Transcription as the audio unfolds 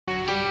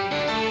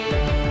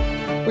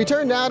We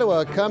turn now to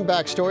a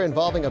comeback story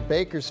involving a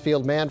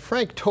Bakersfield man.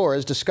 Frank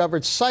Torres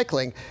discovered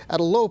cycling at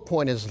a low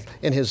point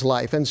in his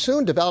life and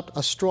soon developed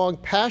a strong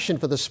passion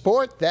for the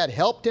sport that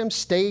helped him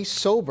stay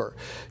sober.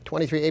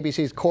 23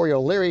 ABC's Corey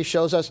O'Leary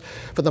shows us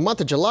for the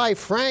month of July,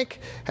 Frank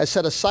has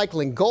set a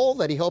cycling goal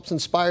that he hopes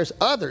inspires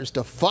others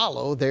to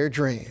follow their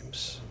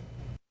dreams.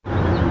 It's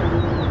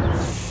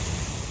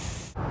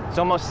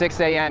almost 6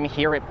 a.m.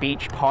 here at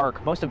Beach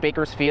Park. Most of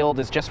Bakersfield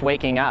is just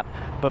waking up,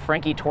 but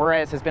Frankie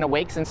Torres has been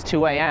awake since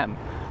 2 a.m.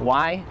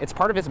 Why? It's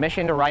part of his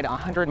mission to ride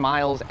 100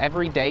 miles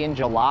every day in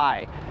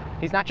July.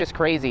 He's not just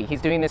crazy,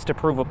 he's doing this to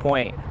prove a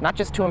point, not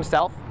just to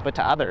himself, but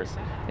to others.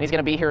 And he's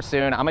gonna be here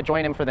soon. I'm gonna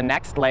join him for the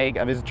next leg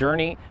of his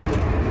journey.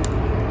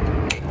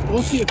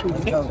 We'll see if we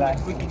can go,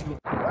 guys.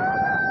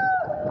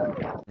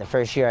 The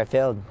first year I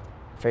failed.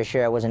 First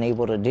year I wasn't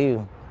able to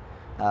do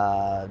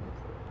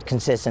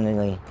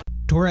consistently.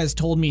 Torres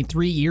told me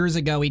 3 years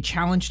ago he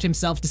challenged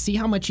himself to see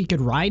how much he could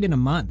ride in a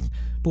month,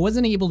 but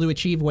wasn't able to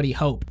achieve what he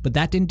hoped. But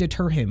that didn't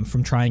deter him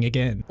from trying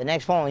again. The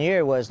next following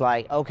year was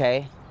like,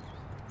 okay,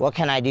 what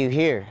can I do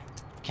here?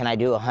 Can I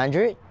do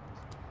 100?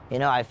 You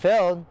know, I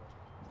failed,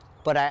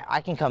 but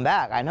I can come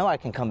back. I know I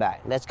can come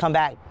back. Let's come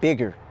back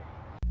bigger.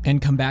 And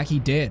come back he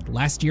did.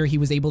 Last year he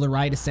was able to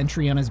ride a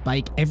century on his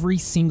bike every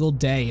single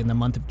day in the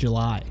month of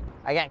July.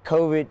 I got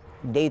COVID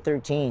day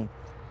 13.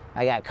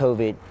 I got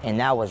COVID, and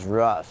that was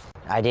rough.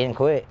 I didn't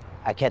quit.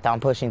 I kept on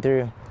pushing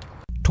through.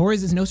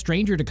 Torres is no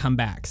stranger to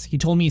comebacks. He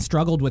told me he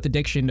struggled with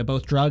addiction to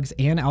both drugs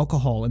and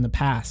alcohol in the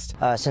past.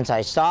 Since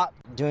I stopped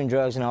doing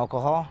drugs and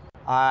alcohol,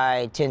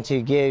 I tend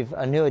to give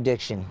a new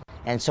addiction.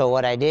 And so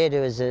what I did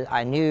was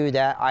I knew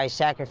that I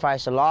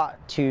sacrificed a lot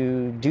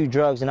to do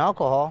drugs and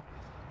alcohol.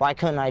 Why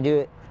couldn't I do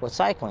it with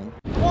cycling?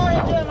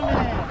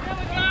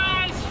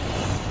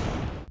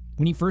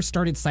 When he first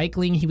started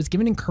cycling, he was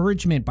given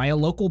encouragement by a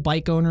local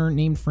bike owner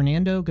named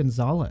Fernando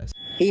Gonzalez.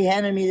 He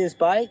handed me this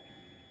bike,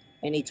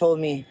 and he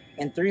told me,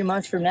 in 3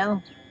 months from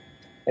now,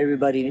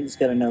 everybody is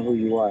gonna know who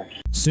you are.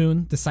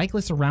 Soon, the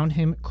cyclists around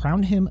him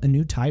crowned him a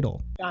new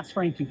title. That's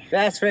Frankie.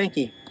 That's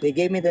Frankie. They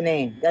gave me the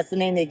name. That's the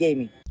name they gave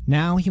me.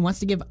 Now, he wants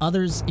to give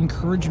others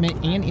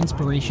encouragement and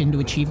inspiration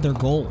to achieve their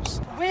goals.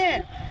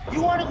 Win!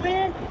 You wanna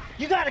win?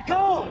 You gotta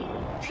go!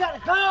 You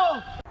gotta go!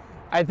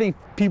 I think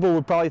people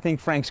would probably think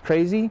Frank's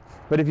crazy,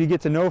 but if you get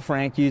to know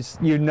Frank,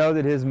 you know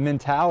that his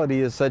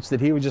mentality is such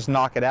that he would just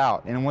knock it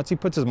out. And once he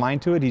puts his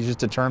mind to it, he's just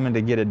determined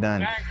to get it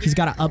done. He's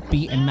got an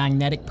upbeat and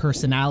magnetic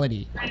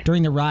personality.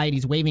 During the ride,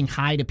 he's waving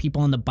hi to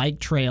people on the bike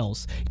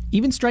trails,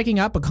 even striking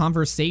up a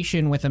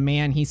conversation with a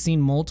man he's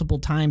seen multiple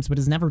times but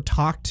has never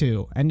talked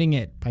to, ending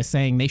it by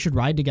saying they should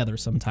ride together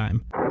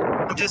sometime.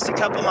 I'm just a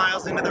couple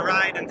miles into the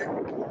ride, and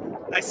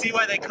I see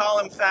why they call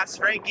him Fast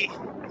Frankie.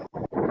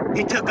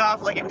 He took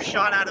off like he was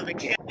shot out of a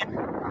cannon,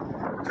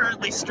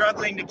 currently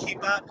struggling to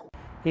keep up.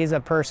 He's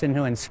a person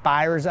who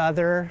inspires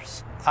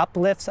others,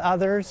 uplifts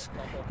others.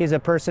 He's a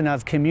person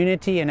of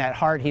community, and at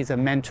heart, he's a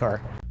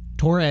mentor.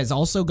 Torres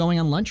also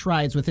going on lunch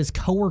rides with his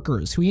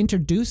coworkers who he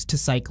introduced to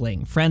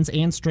cycling, friends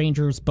and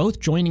strangers both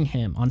joining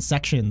him on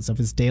sections of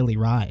his daily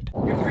ride.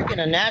 You're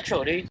freaking a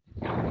natural, dude.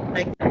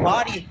 Like, your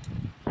body,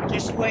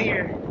 just the way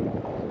you're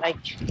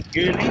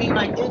leaning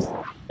like this,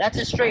 that's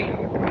a straight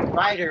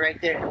rider right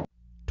there.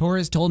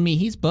 Torres told me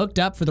he's booked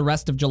up for the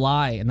rest of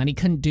July and that he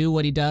couldn't do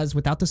what he does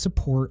without the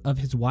support of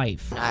his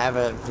wife. I have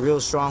a real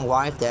strong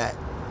wife that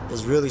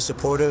is really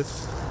supportive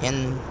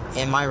in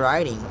my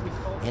riding.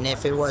 And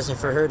if it wasn't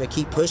for her to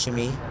keep pushing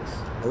me,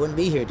 I wouldn't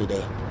be here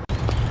today.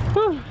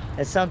 Whew.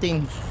 It's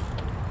something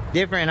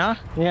different, huh?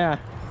 Yeah.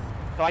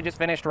 So I just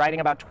finished riding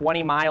about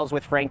 20 miles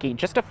with Frankie,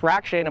 just a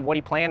fraction of what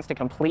he plans to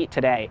complete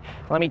today.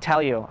 Let me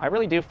tell you, I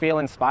really do feel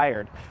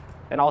inspired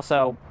and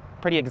also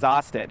pretty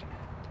exhausted.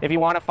 If you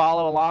want to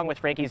follow along with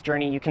Frankie's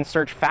journey, you can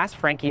search Fast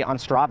Frankie on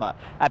Strava.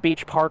 At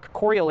Beach Park,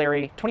 Corey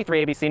O'Leary,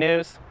 23 ABC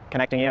News,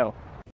 connecting you.